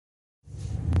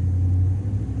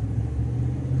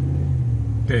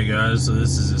Okay guys, so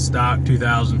this is a stock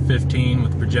 2015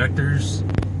 with projectors,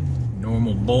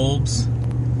 normal bulbs.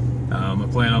 I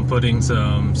plan on putting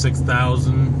some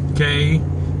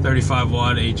 6000K 35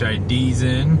 watt HIDs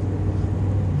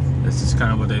in. This is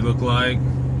kind of what they look like.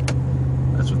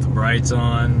 That's with the brights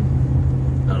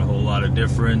on. Not a whole lot of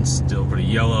difference, still pretty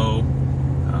yellow.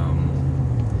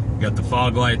 Got the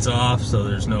fog lights off, so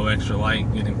there's no extra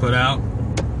light getting put out.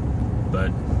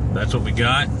 But that's what we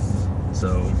got.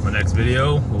 So my next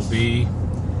video will be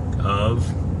of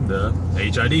the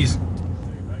HIDs.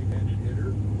 Right-handed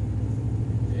hitter,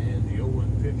 and the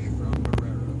 0-1 pitch from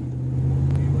Herrera.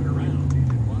 He went around, he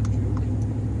didn't want to.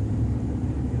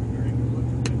 Very good look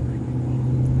at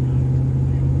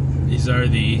that. These are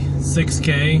the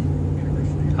 6K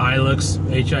Hylux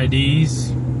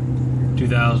HIDs,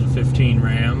 2015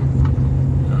 RAM.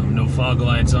 No fog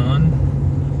lights on.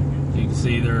 You can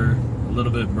see they're a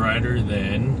little bit brighter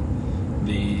than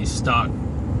the stock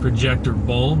projector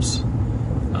bulbs.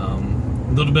 A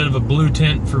little bit of a blue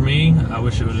tint for me. I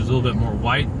wish it was a little bit more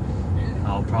white.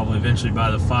 I'll probably eventually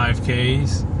buy the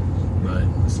 5Ks, but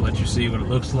let's let you see what it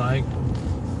looks like.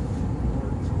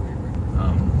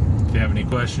 If you have any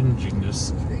questions, you can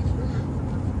just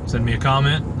send me a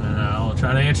comment and I'll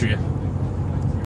try to answer you.